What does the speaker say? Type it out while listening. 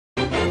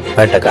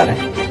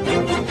வேட்டக்காரன்.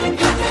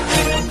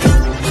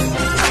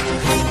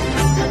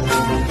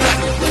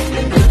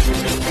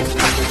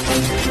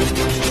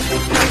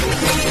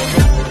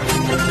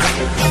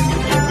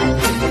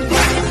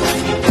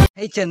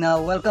 Hey channel,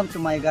 welcome to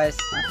my guys.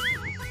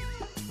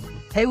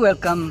 Hey,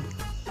 welcome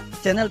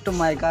channel to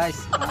my guys.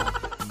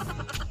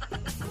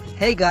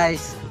 Hey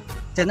guys,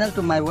 channel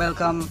to my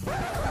welcome.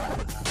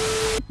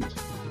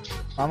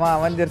 மாமா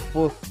Avengers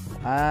Bose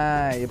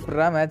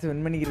எப்படிடா match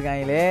win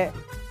பண்ணிக்கிருக்காங்களே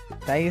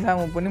டைஸா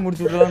move பண்ணி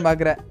முடிச்சு விடலாம்னு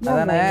பாக்குறேன்.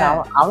 அதானே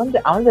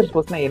Avengers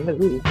போஸ்னா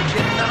என்னது?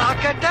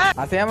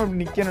 அசையாம இப்படி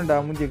நிக்கணும்டா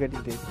மூஞ்சி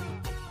கட்டிட்டு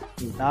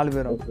 4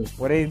 பேரும்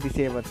ஒரே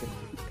திசையை பார்த்து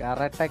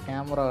கரெக்டா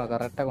கேமரா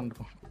கரெக்டா கொண்டு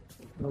போ.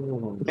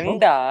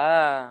 ரெண்டா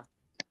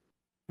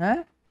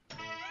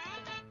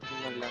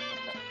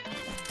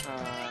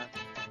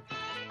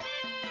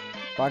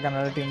பார்க்க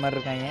நல்ல டீம் மாதிரி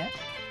இருக்காங்க.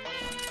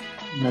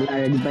 நல்லா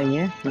அடிப்பாங்க.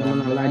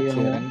 நல்லா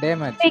அடிவாங்க. ரெண்டே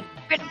மேட்ச்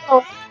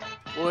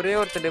ஒரே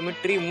ஒருத்தர்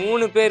டெமிட்ரி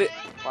 3 பேர்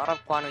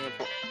பரப்பானுங்க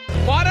இப்போ.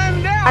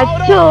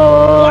 அச்சோ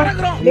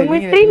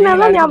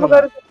டிமிட்ரினால ஞாபகம்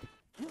இருக்கு.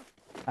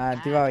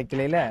 திவா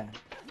வைக்கலைல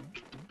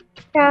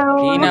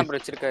ஈனா ப்ரோ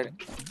வச்சிருக்காரு.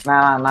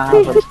 நான்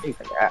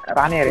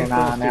ராணியாரே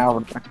நான்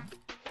ஞாபகப்படுத்துறேன்.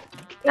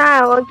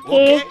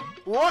 ஓகே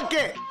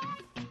ஓகே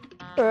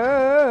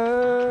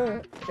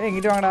ஏய்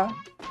இங்கிட்டு வாங்கடா.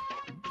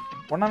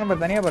 ஒண்ணா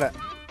நம்பர் தனியா போற.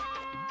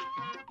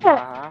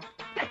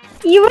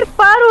 இவர்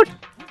பாரு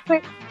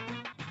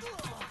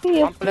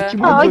மாப்ள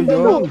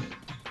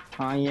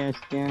ஆ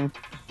எஸ்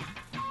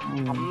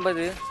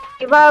 50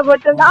 இவா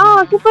பட்டா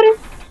சூப்பர்.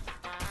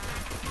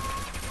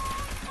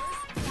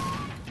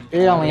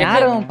 ஏய் அவன்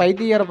யாரு? அவன்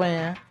பைத்தியக்கார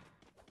பையன்.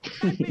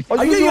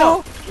 ஐயோ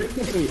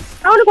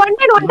அவனுக்கு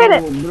ஒன்டேன்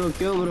ப்ரோ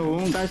கேவ் ப்ரோ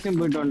உன் காஸ்டியூம்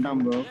போயிட்டு வந்துட்டான்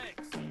ப்ரோ.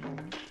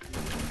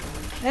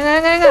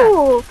 ஏங்க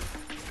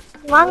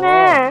வாங்க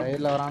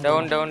சைடுல வரான்.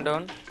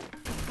 டவுன்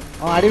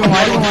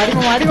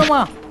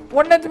அடிமா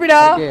 1 HP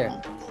டா.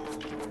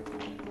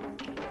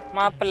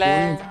 மாப்ள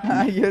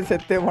ஐயோ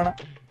செத்தே போனா.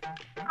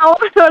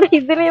 அவனோட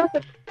இதுலயே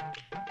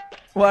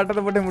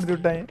வாட்டத்தை போட்டு முடிச்சு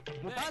விட்டாங்க.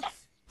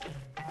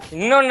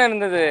 இன்னொன்னு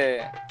இருந்தது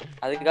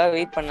அதுக்காக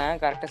வெயிட் பண்ணேன்.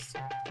 கரெக்டா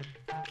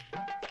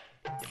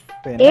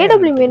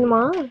AW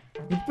வேணுமா?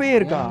 இப்பயே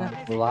இருக்கா?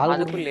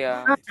 அதுக்குள்ளயா?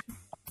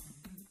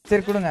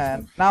 சரி கொடுங்க.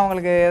 நான்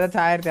உங்களுக்கு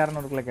ஏதாச்சும்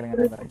 1600 கேளுங்க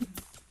நான் தரேன்.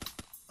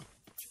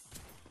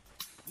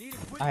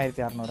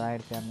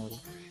 1600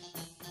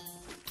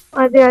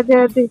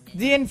 அது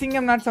ஜிஎன்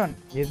சிங்கம் நாட் 7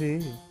 எது?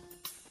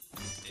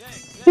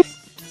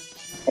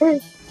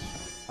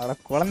 அட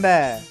குழந்தை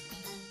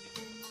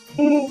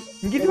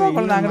இங்கிட்டு வா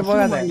குழந்தை அங்க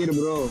போகாத. வாங்கிரு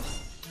ப்ரோ.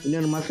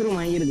 இன்னொரு மஷ்ரூம்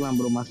வாங்கி இருக்கலாம்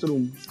ப்ரோ.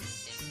 மஷ்ரூம்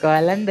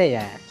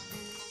குழந்தையா?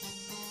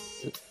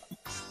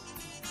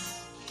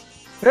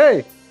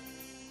 ஏய்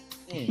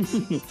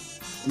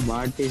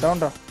பாட்டி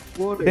டவுன்டா.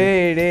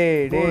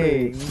 டேய்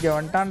இங்க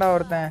வந்துட்டான்டா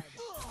ஒருத்தன்.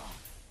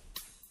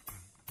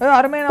 ஏய்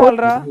அருமையான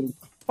வாழ்றா.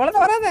 குழந்தை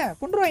வராத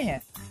கொன்றுவாங்க.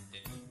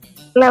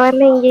 இல்ல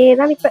வரல இங்கே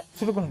தான் இப்ப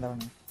சுடு குழந்தை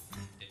அவன்.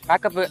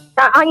 பேக்கப்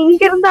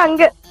இங்க இருந்து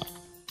அங்க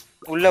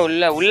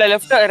உள்ள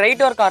லெஃப்ட்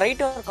ரைட்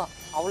இருக்கான்.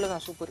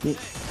 அவ்வளவுதான் சூப்பர்.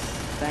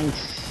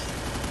 Thanks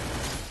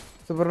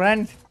super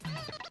friends.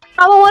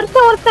 அவன்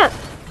ஒருத்தன்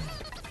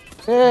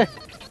ஏய்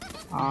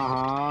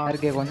ஆஹா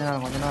இருக்கே கொஞ்ச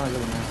நாள்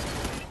இல்ல.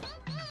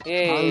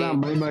 ஏய்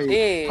பை பை.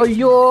 ஏய்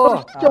ஐயோ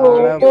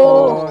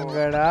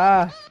போங்கடா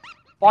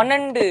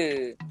 12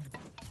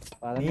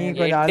 நீ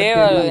கொஞ்சம்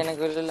தேவை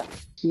எனக்கு இல்ல.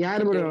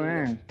 யார் ப்ரோ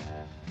அவன்?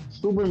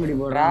 சூப்பர் மிடி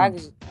போறான்.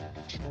 டிராக்ஸ்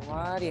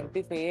மாதிரி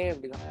MP5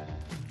 அப்படிதான்.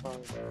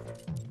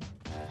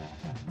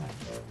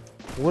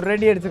 ஒரு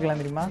ரெடி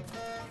அடிச்சுக்கலாம் தெரியுமா?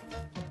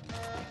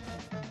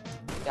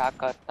 क्या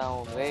करता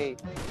हूं भाई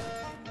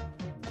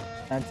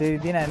நான்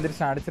சரி நான்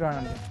எந்திரிச்சு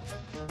அடிச்சிருவேன்.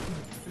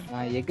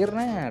 நான்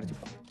எகிர்றேன்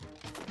அடிச்சுப்பேன்.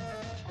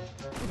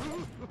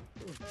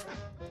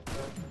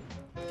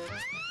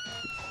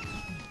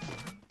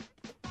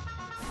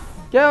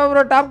 கே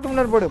ப்ரோ டாப்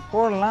டூனர் போடு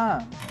போடலாம்.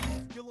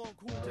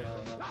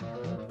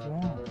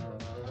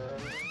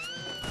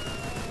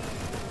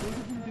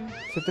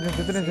 செத்தே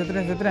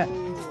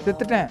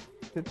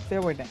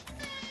போயிட்டேன்.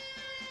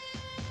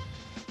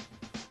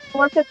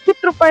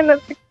 செத்துட்டு இருப்பான்.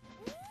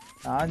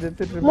 நான்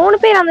செத்துட்டு 3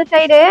 பேர் அந்த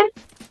சைடு.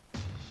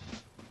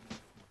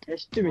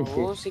 Test miss.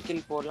 ஓசி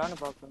கில் போடலாம்னு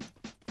பாக்குறேன்.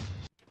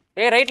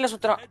 ஏய் ரைட்ல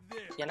சுத்துறான்.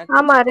 எனக்கு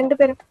ஆமா 2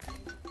 பேர்.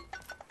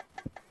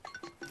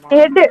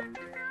 ஹெட்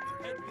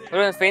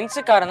ப்ரோ ஃபென்ஸ்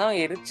காரன் தான்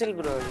எரிச்சல்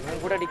ப்ரோ.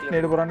 இவன் கூட அடிக்கல.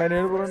 நேடு போறான்டா.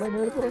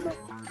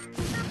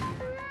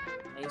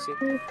 நைஸ்.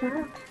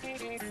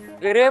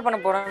 ரிவே பண்ண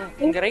போறான்.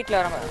 இங்க ரைட்ல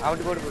வராம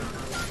அப்படி போடு.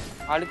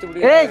 அழுத்து விடு.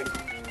 ஏய்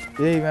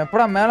இவன்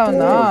எப்படா மேல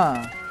வந்தான்?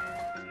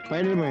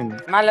 ஸ்பைடர்மேன்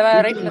மேல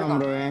ரைட்ல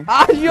இருக்கான்.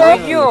 ஐயோ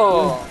ஐயோ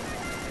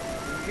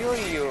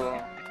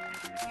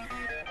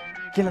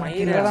கீழ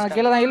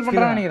தான் ஹீல்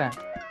பண்றான்னு நினைக்கிறேன்.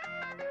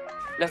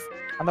 லெஃப்ட்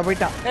அந்த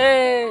போய்ட்டான்.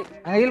 ஏய்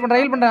அங்க ஹீல்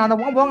பண்றேன். அந்த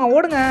போங்க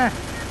ஓடுங்க.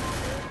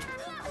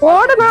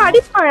 ஓடுனா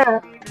அடிப்பான்.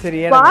 சரி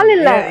வால்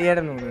இல்ல.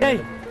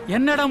 ஏய்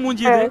என்னடா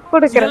மூஞ்சி இது?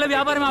 குடுக்குற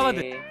வியாபாரம்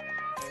ஆகாது.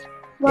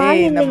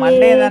 ஏய் இந்த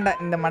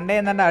மண்டைய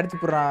தான்டா அடிச்சு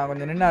புடுறான்.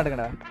 கொஞ்சம் நின்னு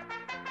ஆடுங்கடா.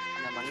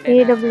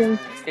 இந்த மண்டே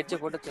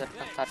ஸ்கெட்ச் போட்டு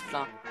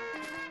தட்டலாம்.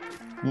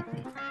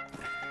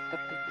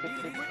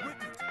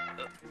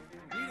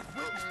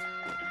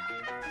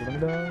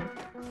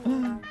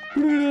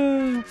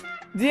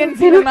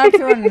 GNC not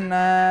even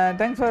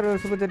thanks for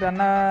super chat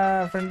Anna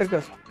friend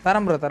request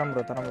தரம்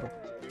bro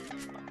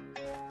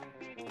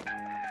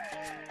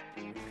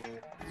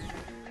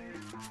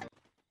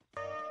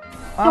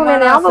உன்னை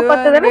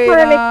ஞாபகப்படுத்ததானே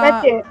சொன்ன நெக்ஸ்ட்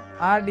மேட்ச்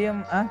RDM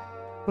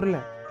புரியல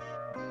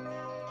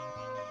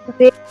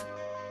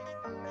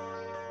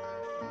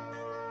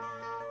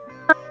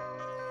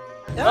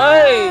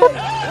ஏய்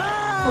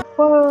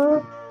அப்போ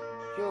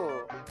யோ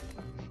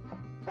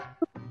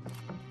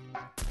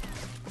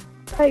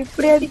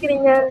இப்படி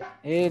அடிக்கிறீங்க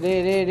ஏய்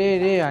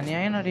டேய்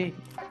அநியாயம்டா டேய்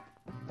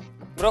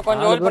ப்ரோ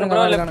கொஞ்சம் ஹோல்ட் பண்ணு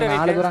ப்ரோ லெஃப்ட்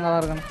நாலு ரைட் பேர் அங்க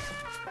தான் இருக்கானே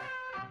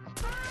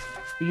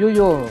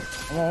ஐயோ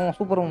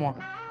சூப்பர் மாமா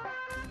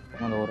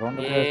அந்த ஒரு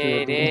ரவுண்ட்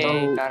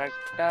டேய்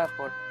கரெக்ட்டா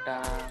போட்டா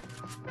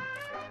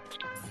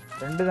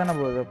ரெண்டு தான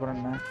போகுது அப்புறம்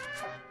என்ன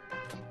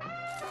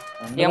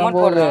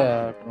எமௌண்ட் போடுற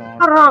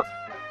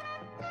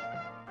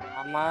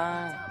ஆமா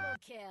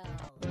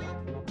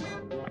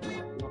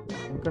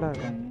எங்கடா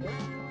இருக்காங்க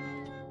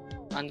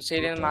அந்த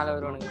சைடுல மேல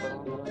வருவானுங்க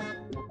போறோம்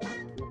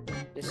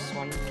திஸ்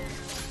ஒன்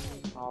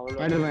அவ்வளோ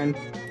ஸ்பைடர்மேன்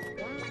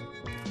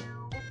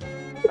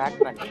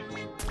பேட்மேன்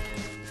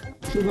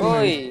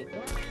ஓய்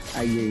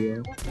ஐயோ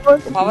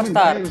பவர்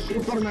ஸ்டார்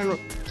சூப்பர்மேன்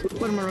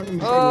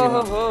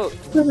ஓஹோ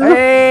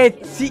ஏய்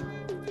சி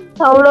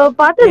அவ்வளோ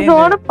பார்த்து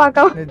ஜோனை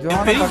பார்க்காம இந்த ஜோன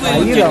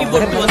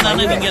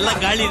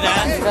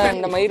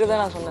இந்த மயிறு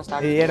தான் நான் சொன்னேன்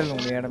ஸ்டார்ட்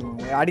ஏடலும்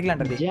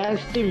அடிக்கலாம்டா டேய்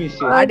ஜஸ்ட் மிஸ்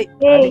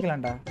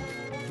அடிக்கலாம்டா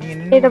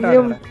நீங்க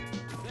நின்னு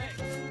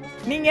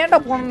நீங்க ஏன்டா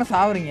போனன்னு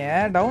சாவறீங்க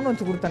டவுன்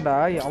வச்சு கொடுத்தேன்டா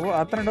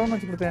அத்தனை டவுன்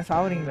வச்சு கொடுத்தேன்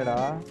சாவறீங்கடா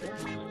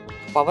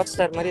பவர்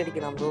ஸ்டார் மாதிரி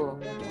அடிக்கலாம் ப்ரோ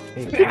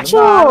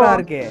ஆடா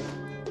இருக்கே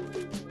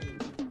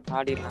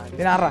ஆடிடலாம்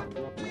நீ ஆறா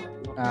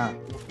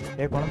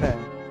ஏ குழந்தை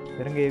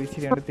பெருங்க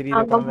விசிறி வந்து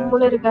தெரியல குழந்தை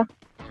கம்முன்னு இருக்க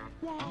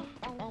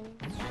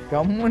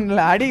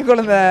கம்முன்ல அடி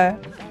குழந்தை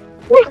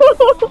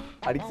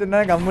அடிக்க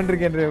சொன்னா கம்முன்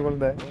இருக்கேன்ற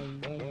குழந்தை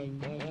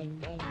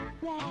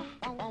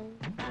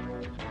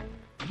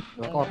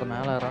ஒருத்த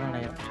மேல ஏறான்னு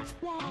நினைக்கிறேன்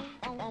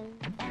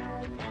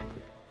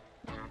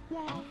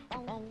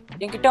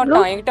என்கிட்ட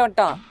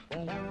வந்துட்டான்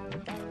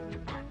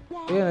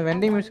ஏய் அந்த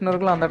வெண்டிங் மிஷின்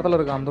இருக்குல அந்த இடத்துல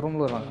இருக்கு அந்த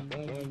ரூம்ல இருக்காங்க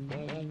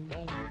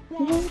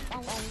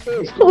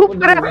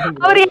சூப்பரா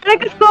அவர்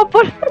எனக்கு ஸ்கோப்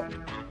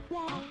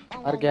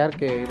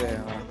யாருக்கு இது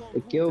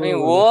நீ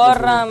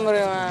ஓடுறான்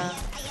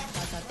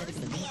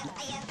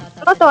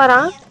பார்த்து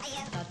வரான்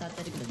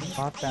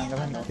பார்த்தேன்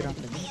அங்கதான் நிக்கிறான்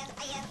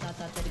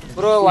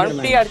ப்ரோ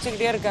 1P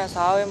அடிச்சிட்டே இருக்கேன்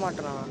சாவே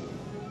மாட்டறான்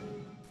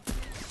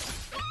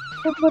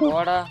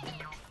ஓடா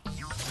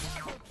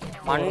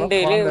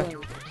மண்டேலே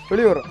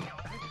வெளிய வர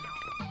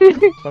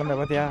குழந்தை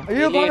பாத்தியா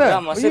ஐயோ குழந்தை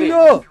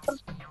ஐயோ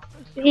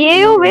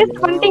ஏயோ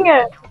வேஸ்ட் பண்ணிட்டீங்க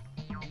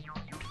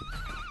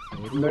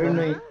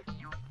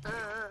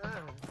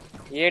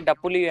ஏ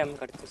WM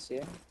கடத்துச்சு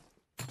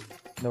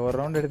இந்த ஒரு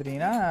ரவுண்ட்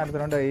எடுத்துட்டீங்கன்னா அடுத்த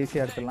ரவுண்ட்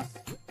ஈஸியா எடுத்துடலாம்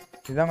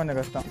இதுதான் கொஞ்சம்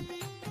கஷ்டம்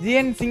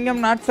ஜிஎன்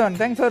சிங்கம் not 7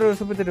 thanks for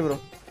super chat bro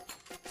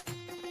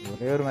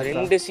ஒரே ஒரு மேட்ச்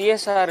ரெண்டு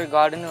CSR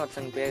கார்டுன்னு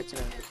ஒருத்தன் பேர்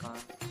வச்சிருக்கான்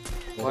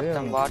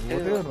ஒருத்தன் பாட்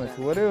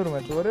ஒரே ஒரு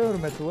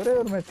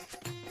மேட்ச்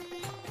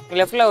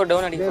லெஃப்ட்ல ஒரு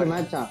டவுன் அடிக்க ஒரு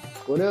மேட்சா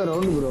ஒரே ஒரு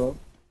ரவுண்ட் ப்ரோ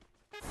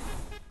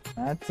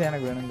மேட்ச்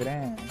எனக்கு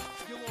வேணும்ங்கறேன்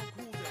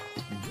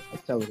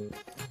அச்சா ப்ரோ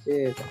சரி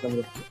சத்தம்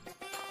ப்ரோ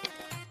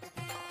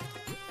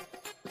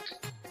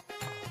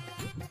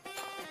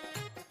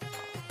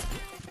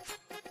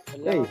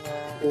ஏய்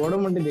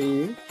உடம்பு மட்டும்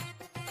தெரியுது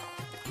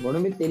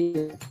உடம்பே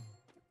தெரியுது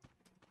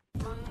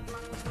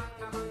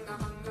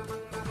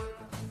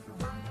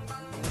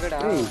எங்கடா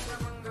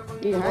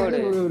நீ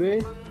ஹேக்கர் ப்ரோ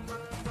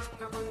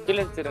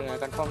கீழ திருங்க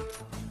கன்ஃபார்ம்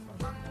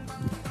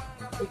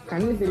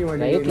கண்ணு தெரிய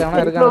மாட்டேங்குது ரைட்ல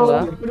அவனா இருக்கானடா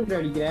எப்படி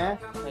அடிக்கிற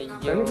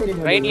ஐயோ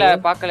ரைட்ல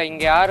பார்க்கல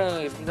இங்க யாரும்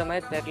இந்த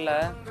மாதிரி தெரியல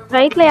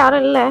ரைட்ல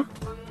யாரும் இல்ல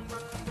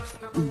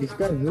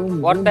டிஸ்கார்ட் ஜூம்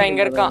ஒருத்தன்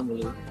இங்க இருக்கான்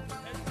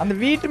அந்த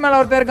வீட்டு மேல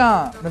ஒருத்தன்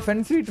இருக்கான் அந்த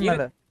ஃபென்ஸ் வீட்டு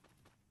மேல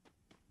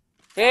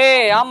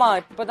ஏய் ஆமா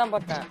இப்பதான்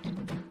பார்த்தேன்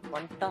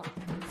வந்துட்டான்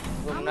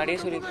முன்னாடியே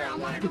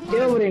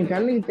சொல்லிருக்கேன் என்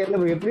கண்ணுக்கு தெரியல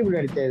ப்ரோ எப்படி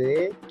இப்படி அடிச்சாரு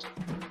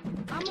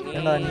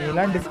ஏண்டா நீ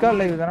எல்லாம் டிஸ்கார்ட்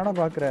லைவ் தானடா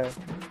பாக்குற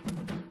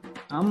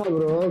ஆமா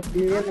ப்ரோ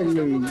கிளியர்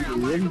இல்ல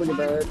ஏன் பண்ணி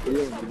பார்த்தா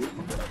தெரியும்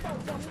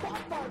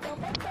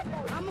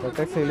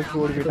பிரொடெக்ட் இழுத்து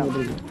ஓடிட்டான்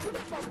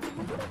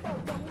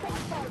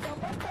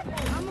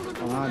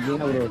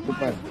Dheena bro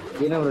super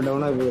Dheena bro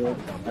டவுனா ப்ரோ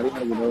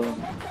அடிமா ப்ரோ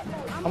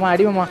ஆமா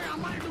அடிமாமா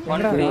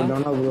டவுனா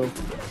ப்ரோ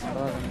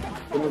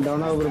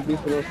டவுனா bro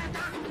please bro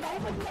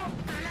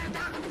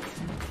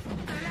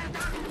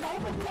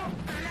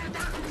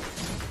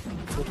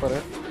super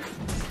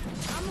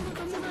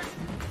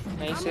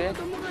nice है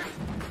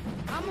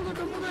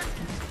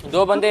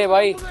दो बंदे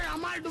भाई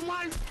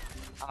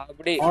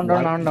அப்படி ஆன்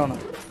டவுன்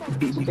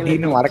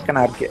டீனு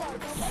வரக்கனா இருக்கு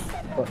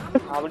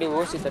அப்படி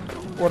ஓசி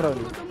தட்டணும்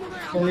போறது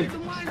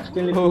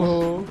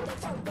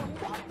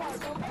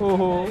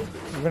ஓஹோ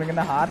இவனுக்கு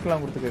என்ன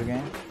ஹார்ட்லாம்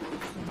கொடுத்துக்கிருக்கேன்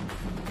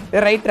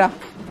ஏ ரைட்ரா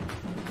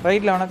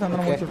ரைட்ல வேணா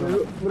சந்திரன் முடிச்சு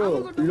ப்ரோ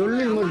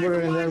லொல்லு மோட்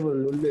போடுறேன்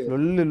ப்ரோ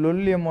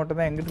லொல்லு அமௌண்ட்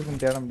தான் எங்கிட்ட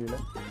இருக்குன்னு தேட முடியல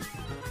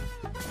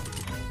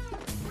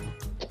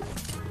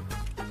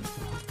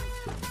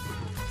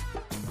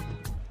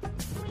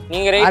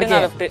நீங்க ரைட்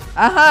நான் லெஃப்ட்.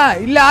 ஆஹா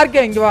இல்ல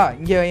ஆர்கே இங்க வா,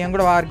 இங்க என்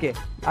கூட வா ஆர்கே.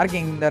 ஆர்கே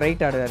இந்த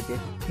ரைட் ஆடு ஆர்கே.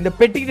 இந்த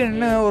பெட்டிக்கிட்ட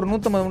நின்னு ஒரு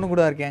 150 முன்னு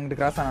கூட ஆர்கே என்கிட்ட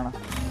கிராஸ் ஆனானா.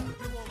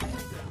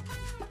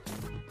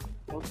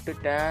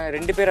 விட்டுட்டேன்.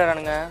 2 பேர்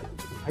வரானுங்க.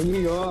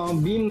 ஐயோ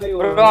பீம் மாதிரி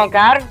ப்ரோ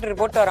கேரக்டர்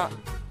போட்டு வரான்.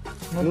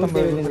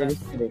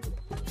 150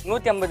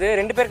 150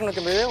 2 பேருக்கு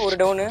 150 ஒரு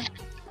டவுன்.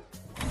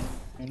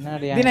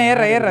 என்னடியா தீனா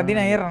ஏற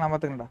தீனா ஏற நான்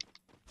பாத்துக்கடா.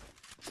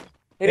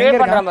 ரிவே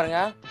பண்றான் பாருங்க.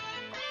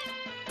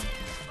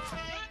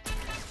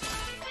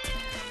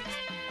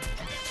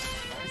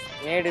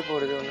 நேடு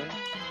போடுது ஒண்ணு.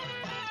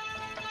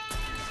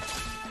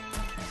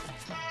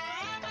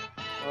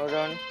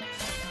 ஓடான்.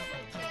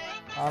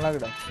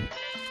 ஆளாகடா.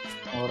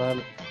 ஒரு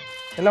ஆள்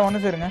எல்லாம்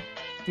ஒண்ணு சேருங்க.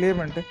 கிளியர்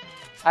பண்ணிட்டு.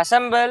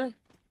 அசெம்பிள்.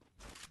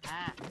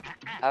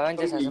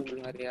 அவெஞ்சர்ஸ்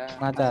அசெம்பிள் மாதிரியா?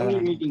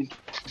 மீட்டிங்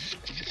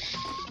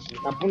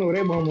தப்புன்னு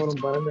ஒரே பாம்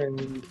வரும் பறந்து.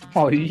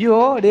 ஐயோ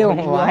டேய்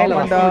உன் வாயில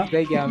வந்தாடா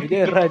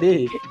அமைதியா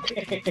டேய்.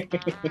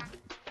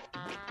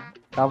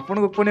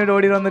 தப்புன்னு குக் பண்ணிட்டு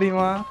ஓடி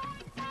வந்துறீமா?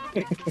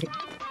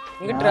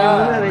 இங்கட்ரா.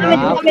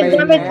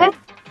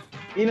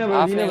 தீனா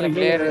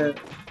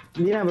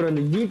ப்ரோ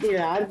இந்த ஜிடி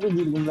ஆர்பிஜி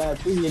இருக்கும்ல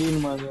தூக்கி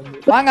எறியணுமா அது வந்து.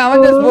 வாங்க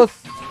அவெஞ்சர்ஸ் போஸ்.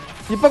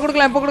 இப்ப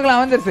குடுக்கலாம்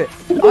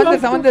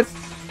அவெஞ்சர்ஸ்.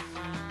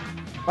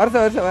 வருஷ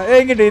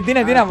ஏய் இங்க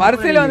தீனா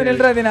வரிசையில வந்து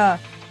நில்றா தீனா.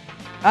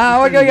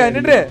 ஓகே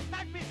நின்று.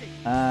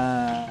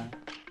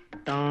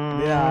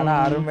 ஆனா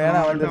அருமையான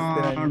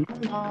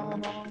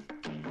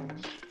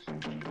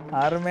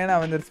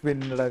அவெஞ்சர்ஸ்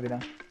பின்னடா தீனா.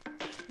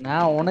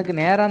 நான் உனக்கு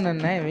நேரா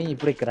நின்னேன், இவன்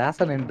இப்படி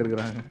கிராஸா நின்னுட்டு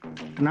இருக்காங்க.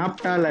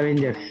 நாப்டால்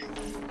அவெஞ்சர்ஸ்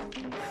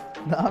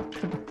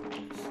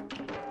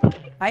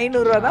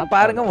 500 ரூபாய் தான்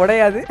பாருங்க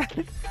உடையாது.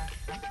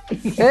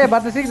 ஏய்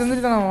 10 6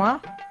 வந்துட்டானாமா?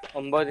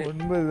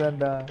 9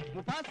 தான்டா.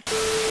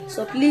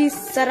 So please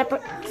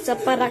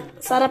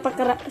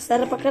sarapakara.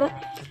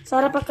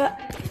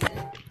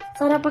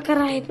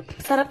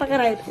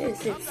 Yes.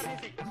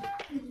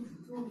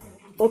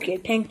 Okay,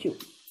 thank you.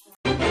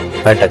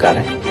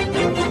 வேட்டக்காரன்